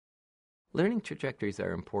Learning trajectories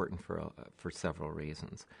are important for several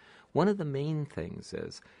reasons. One of the main things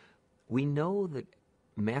is we know that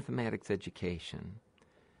mathematics education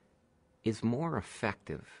is more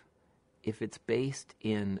effective if it's based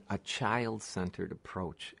in a child-centered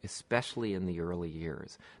approach, especially in the early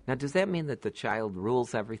years. Now, does that mean that the child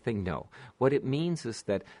rules everything? No. What it means is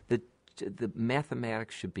that the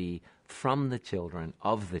mathematics should be from the children,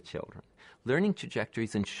 of the children. Learning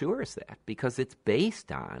trajectories ensures that because it's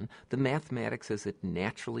based on the mathematics as it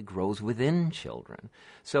naturally grows within children.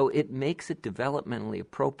 So it makes it developmentally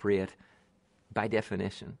appropriate by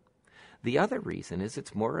definition. The other reason is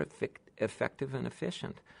it's more effective and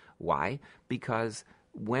efficient. Why? Because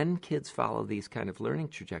when kids follow these kind of learning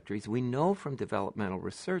trajectories, we know from developmental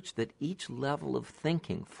research that each level of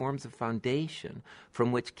thinking forms a foundation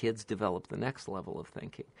from which kids develop the next level of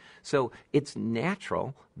thinking. So it's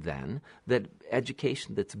natural, then, that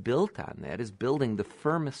education that's built on that is building the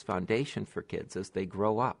firmest foundation for kids as they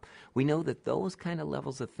grow up. We know that those kind of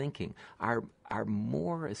levels of thinking are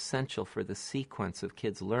more essential for the sequence of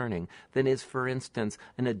kids learning than is, for instance,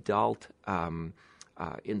 an adult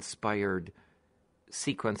inspired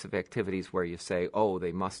sequence of activities where you say, oh,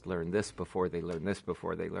 they must learn this before they learn this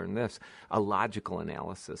before they learn this. A logical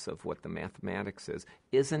analysis of what the mathematics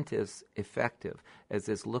isn't as effective as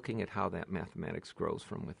is looking at how that mathematics grows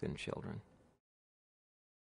from within children.